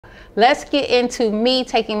let's get into me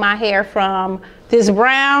taking my hair from this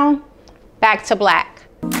brown back to black.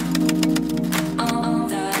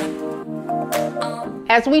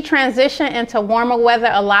 As we transition into warmer weather,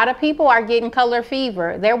 a lot of people are getting color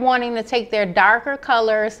fever. They're wanting to take their darker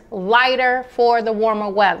colors lighter for the warmer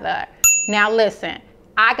weather. Now listen,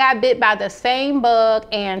 I got bit by the same bug,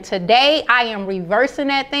 and today I am reversing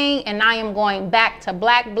that thing and I am going back to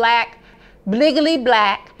black, bliggly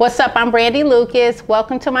black. What's up? I'm Brandy Lucas.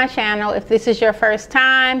 Welcome to my channel. If this is your first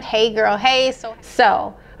time, hey girl, hey.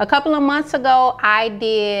 So a couple of months ago, I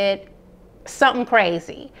did something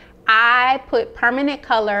crazy. I put permanent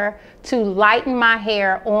color to lighten my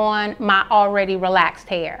hair on my already relaxed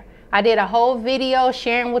hair. I did a whole video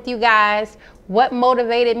sharing with you guys what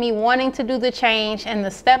motivated me wanting to do the change and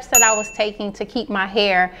the steps that I was taking to keep my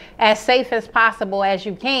hair as safe as possible as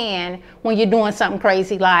you can when you're doing something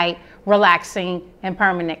crazy like relaxing and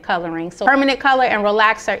permanent coloring. So permanent color and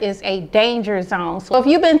relaxer is a danger zone. So if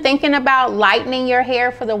you've been thinking about lightening your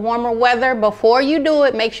hair for the warmer weather, before you do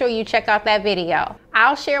it, make sure you check out that video.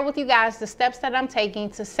 I'll share with you guys the steps that I'm taking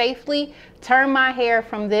to safely turn my hair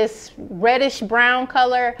from this reddish brown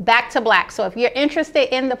color back to black. So if you're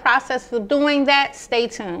interested in the process of doing that, stay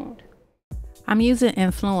tuned. I'm using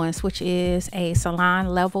Influence, which is a salon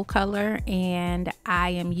level color, and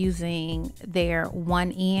I am using their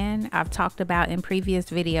 1N. I've talked about in previous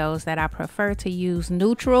videos that I prefer to use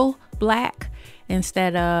neutral black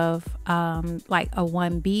instead of like a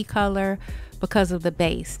 1B color because of the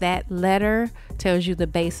base. That letter tells you the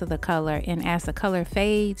base of the color, and as the color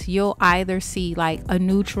fades, you'll either see like a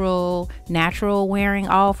neutral natural wearing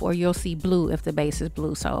off, or you'll see blue if the base is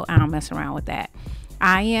blue. So I don't mess around with that.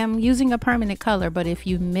 I am using a permanent color, but if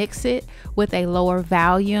you mix it with a lower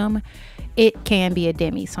volume, it can be a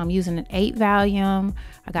demi. So I'm using an 8 volume.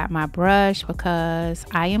 I got my brush because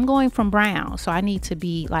I am going from brown, so I need to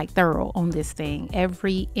be like thorough on this thing.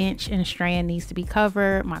 Every inch and strand needs to be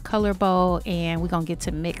covered, my color bowl, and we're gonna get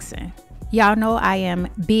to mixing. Y'all know I am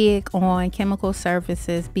big on chemical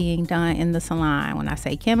services being done in the salon. When I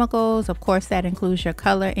say chemicals, of course that includes your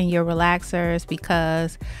color and your relaxers,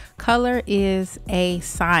 because color is a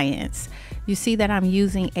science. You see that I'm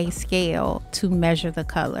using a scale to measure the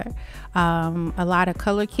color. A lot of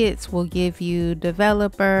color kits will give you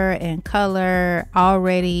developer and color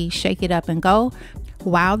already, shake it up and go.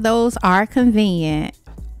 While those are convenient,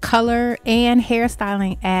 color and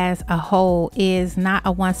hairstyling as a whole is not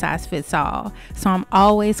a one-size-fits-all. So I'm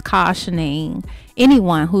always cautioning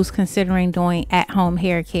anyone who's considering doing at-home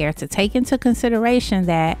hair care to take into consideration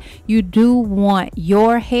that you do want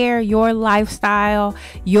your hair, your lifestyle,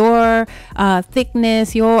 your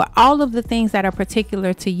thickness, all of the things that are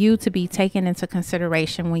particular to you to be taken into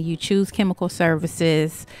consideration when you choose chemical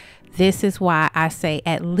services. This is why I say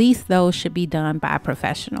at least those should be done by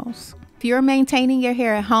professionals. If you're maintaining your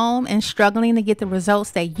hair at home and struggling to get the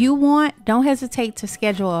results that you want, don't hesitate to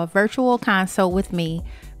schedule a virtual consult with me,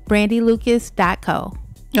 brandylucas.co.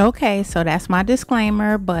 Okay, so that's my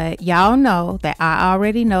disclaimer, but y'all know that I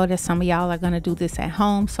already know that some of y'all are going to do this at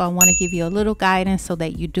home, so I want to give you a little guidance so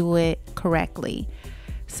that you do it correctly.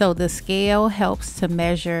 So the scale helps to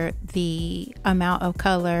measure the amount of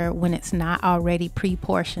color when it's not already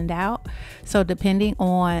pre-portioned out. So depending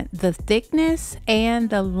on the thickness and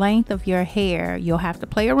the length of your hair, you'll have to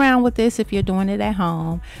play around with this if you're doing it at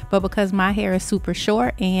home. But because my hair is super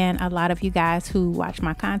short, and a lot of you guys who watch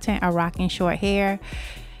my content are rocking short hair,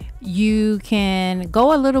 you can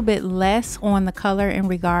go a little bit less on the color in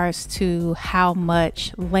regards to how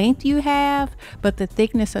much length you have, but the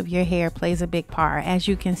thickness of your hair plays a big part. As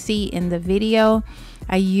you can see in the video,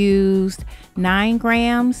 I used 9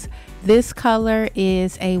 grams. This color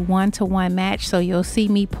is a 1-to-1 match, so you'll see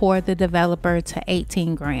me pour the developer to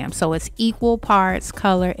 18 grams. So it's equal parts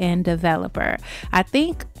color and developer. I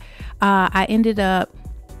think I ended up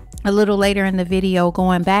a little later in the video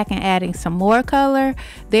going back and adding some more color.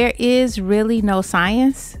 There is really no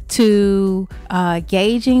science to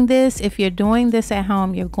gauging this. If you're doing this at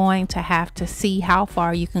home, you're going to have to see how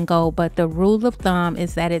far you can go, but the rule of thumb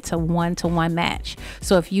is that it's a 1-to-1 match.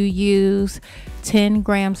 So if you use 10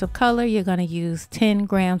 grams of color, you're going to use 10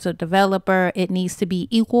 grams of developer. It needs to be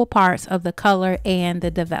equal parts of the color and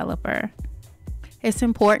the developer. It's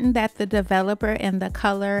important that the developer and the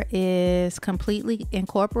color is completely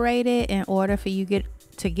incorporated in order for you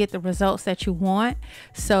to get the results that you want.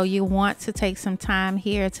 So you want to take some time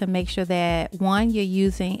here to make sure that, one, you're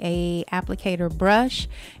using a applicator brush,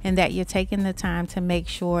 and that you're taking the time to make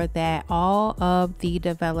sure that all of the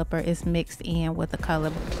developer is mixed in with the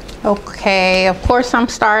color. Okay, of course I'm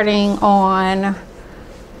starting on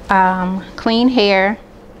clean hair.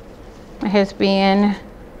 It has been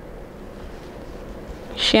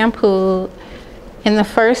shampooed. And the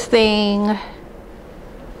first thing,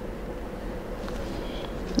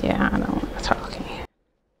 yeah, I don't want to talking.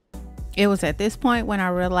 It was at this point when I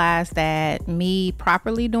realized that me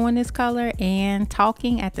properly doing this color and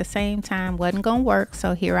talking at the same time wasn't gonna work.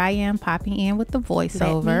 So here I am popping in with the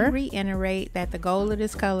voiceover. Let me reiterate that the goal of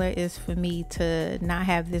this color is for me to not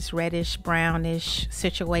have this reddish brownish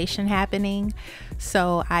situation happening.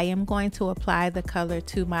 So I am going to apply the color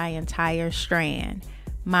to my entire strand.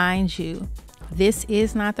 Mind you, this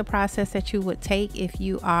is not the process that you would take if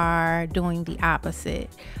you are doing the opposite.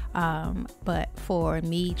 But for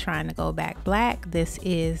me trying to go back black, this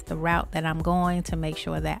is the route that I'm going to make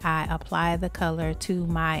sure that I apply the color to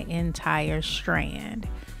my entire strand.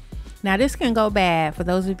 Now this can go bad for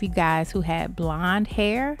those of you guys who had blonde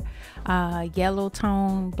hair, yellow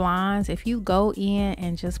tone blondes. If you go in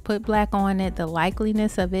and just put black on it, the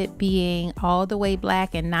likeliness of it being all the way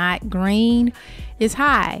black and not green is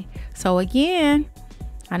high. So again,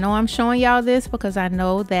 I know I'm showing y'all this because I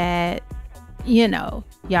know that, you know,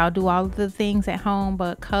 y'all do all of the things at home,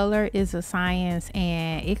 but color is a science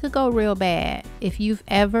and it could go real bad. If you've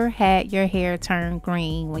ever had your hair turn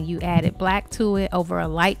green when you added black to it over a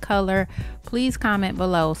light color, please comment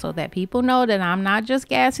below so that people know that I'm not just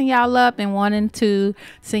gassing y'all up and wanting to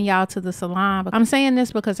send y'all to the salon. But I'm saying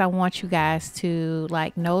this because I want you guys to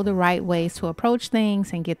like know the right ways to approach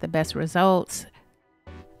things and get the best results.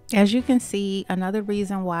 As you can see, another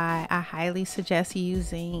reason why I highly suggest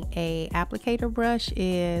using a applicator brush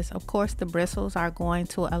is, of course, the bristles are going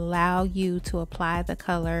to allow you to apply the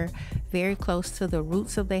color very close to the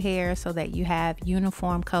roots of the hair so that you have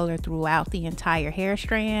uniform color throughout the entire hair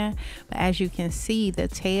strand. But as you can see, the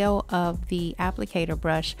tail of the applicator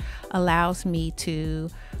brush allows me to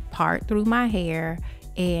part through my hair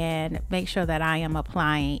and make sure that I am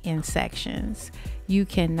applying in sections. You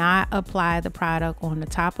cannot apply the product on the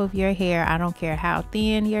top of your hair, I don't care how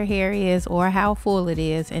thin your hair is or how full it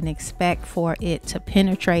is, and expect for it to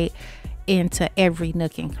penetrate into every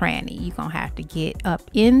nook and cranny. You're gonna have to get up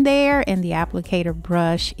in there, and the applicator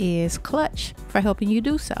brush is clutch for helping you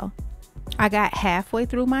do so. I got halfway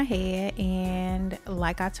through my head, and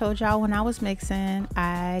like I told y'all when I was mixing,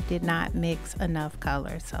 I did not mix enough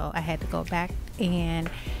color, so I had to go back and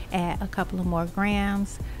add a couple of more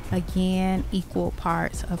grams. Again, equal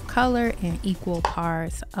parts of color and equal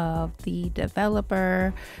parts of the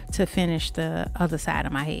developer to finish the other side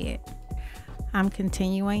of my head. I'm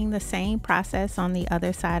continuing the same process on the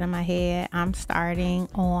other side of my head. I'm starting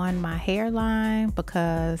on my hairline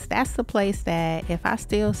because that's the place that if I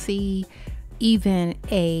still see even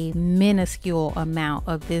a minuscule amount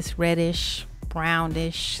of this reddish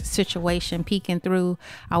brownish situation peeking through,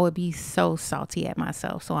 I would be so salty at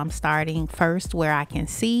myself. So I'm starting first where I can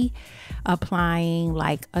see, applying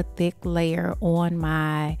like a thick layer on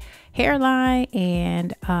my hairline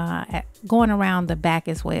and going around the back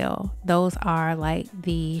as well. Those are like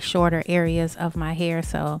the shorter areas of my hair,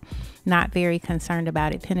 so not very concerned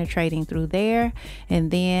about it penetrating through there. And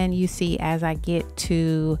then you see as I get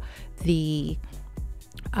to the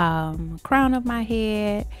crown of my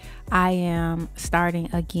head, I am starting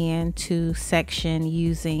again to section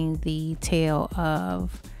using the tail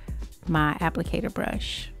of my applicator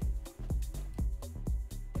brush.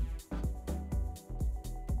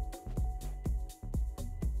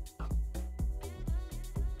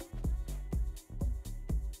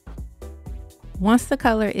 Once the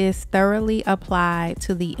color is thoroughly applied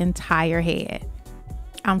to the entire head,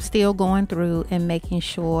 I'm still going through and making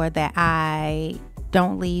sure that I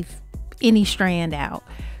don't leave any strand out.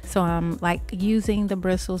 So I'm like using the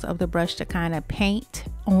bristles of the brush to kind of paint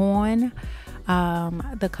on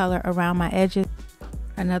the color around my edges.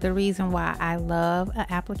 Another reason why I love an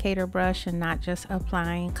applicator brush and not just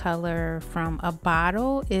applying color from a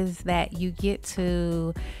bottle is that you get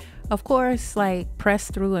to, of course, like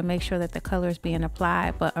press through and make sure that the color is being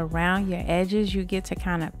applied, but around your edges you get to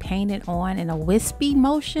kind of paint it on in a wispy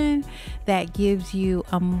motion that gives you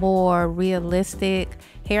a more realistic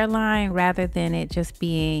hairline rather than it just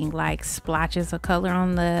being like splotches of color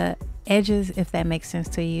on the edges, if that makes sense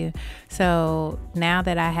to you. So now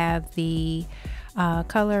that I have the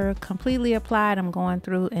color completely applied, I'm going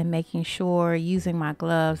through and making sure, using my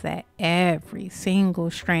gloves, that every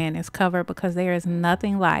single strand is covered, because there is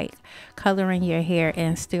nothing like coloring your hair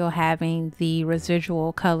and still having the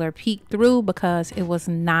residual color peek through because it was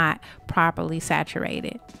not properly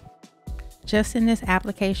saturated. Just in this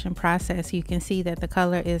application process, you can see that the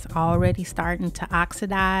color is already starting to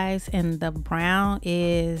oxidize and the brown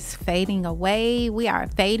is fading away. We are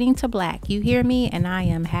fading to black, you hear me? And I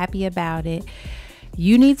am happy about it.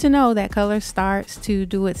 You need to know that color starts to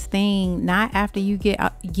do its thing, not after you get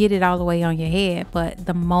it all the way on your head, but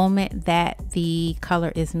the moment that the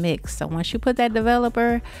color is mixed. So once you put that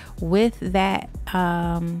developer with that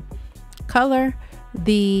color,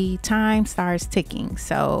 the time starts ticking.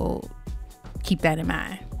 So keep that in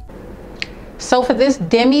mind. So for this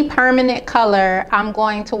demi-permanent color, I'm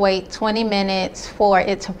going to wait 20 minutes for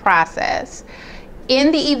it to process.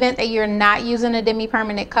 In the event that you're not using a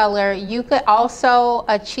demi-permanent color, you could also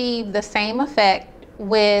achieve the same effect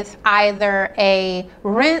with either a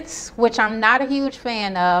rinse, which I'm not a huge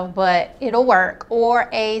fan of, but it'll work, or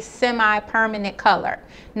a semi-permanent color.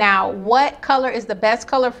 Now, what color is the best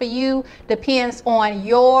color for you depends on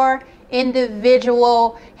your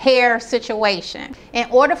individual hair situation. In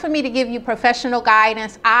order for me to give you professional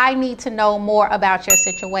guidance, I need to know more about your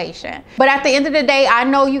situation. But at the end of the day, I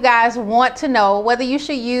know you guys want to know whether you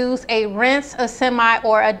should use a rinse, a semi,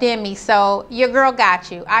 or a demi. So your girl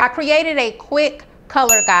got you. I created a quick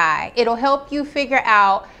color guide. It'll help you figure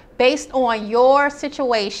out, based on your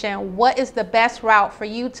situation, what is the best route for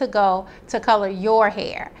you to go to color your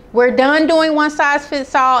hair. We're done doing one size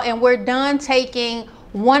fits all, and we're done taking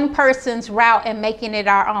one person's route and making it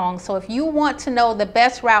our own. So if you want to know the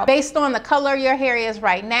best route based on the color your hair is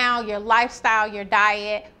right now, your lifestyle, your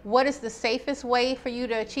diet, what is the safest way for you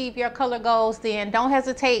to achieve your color goals, then don't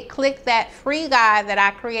hesitate, click that free guide that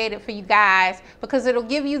I created for you guys, because it'll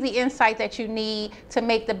give you the insight that you need to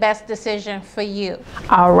make the best decision for you.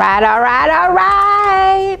 All right.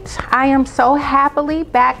 I am so happily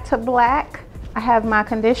back to black. I have my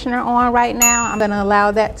conditioner on right now. I'm gonna allow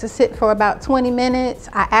that to sit for about 20 minutes.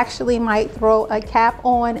 I actually might throw a cap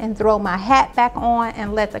on and throw my hat back on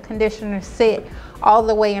and let the conditioner sit all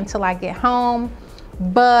the way until I get home.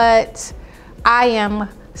 But I am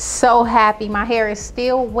so happy. My hair is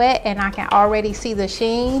still wet and I can already see the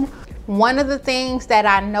sheen. One of the things that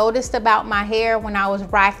I noticed about my hair when I was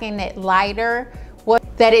rocking it lighter was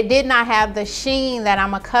that it did not have the sheen that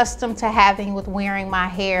I'm accustomed to having with wearing my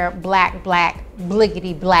hair black,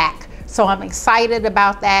 bliggity black. So I'm excited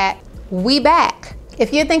about that. We back.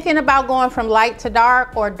 If you're thinking about going from light to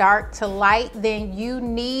dark or dark to light, then you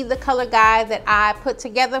need the color guide that I put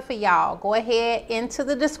together for y'all. Go ahead into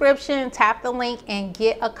the description, tap the link, and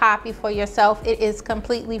get a copy for yourself. It is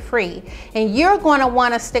completely free. And you're going to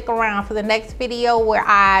want to stick around for the next video where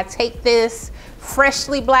I take this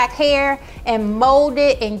freshly black hair and mold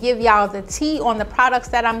it and give y'all the tea on the products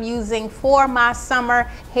that I'm using for my summer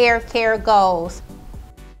hair care goals.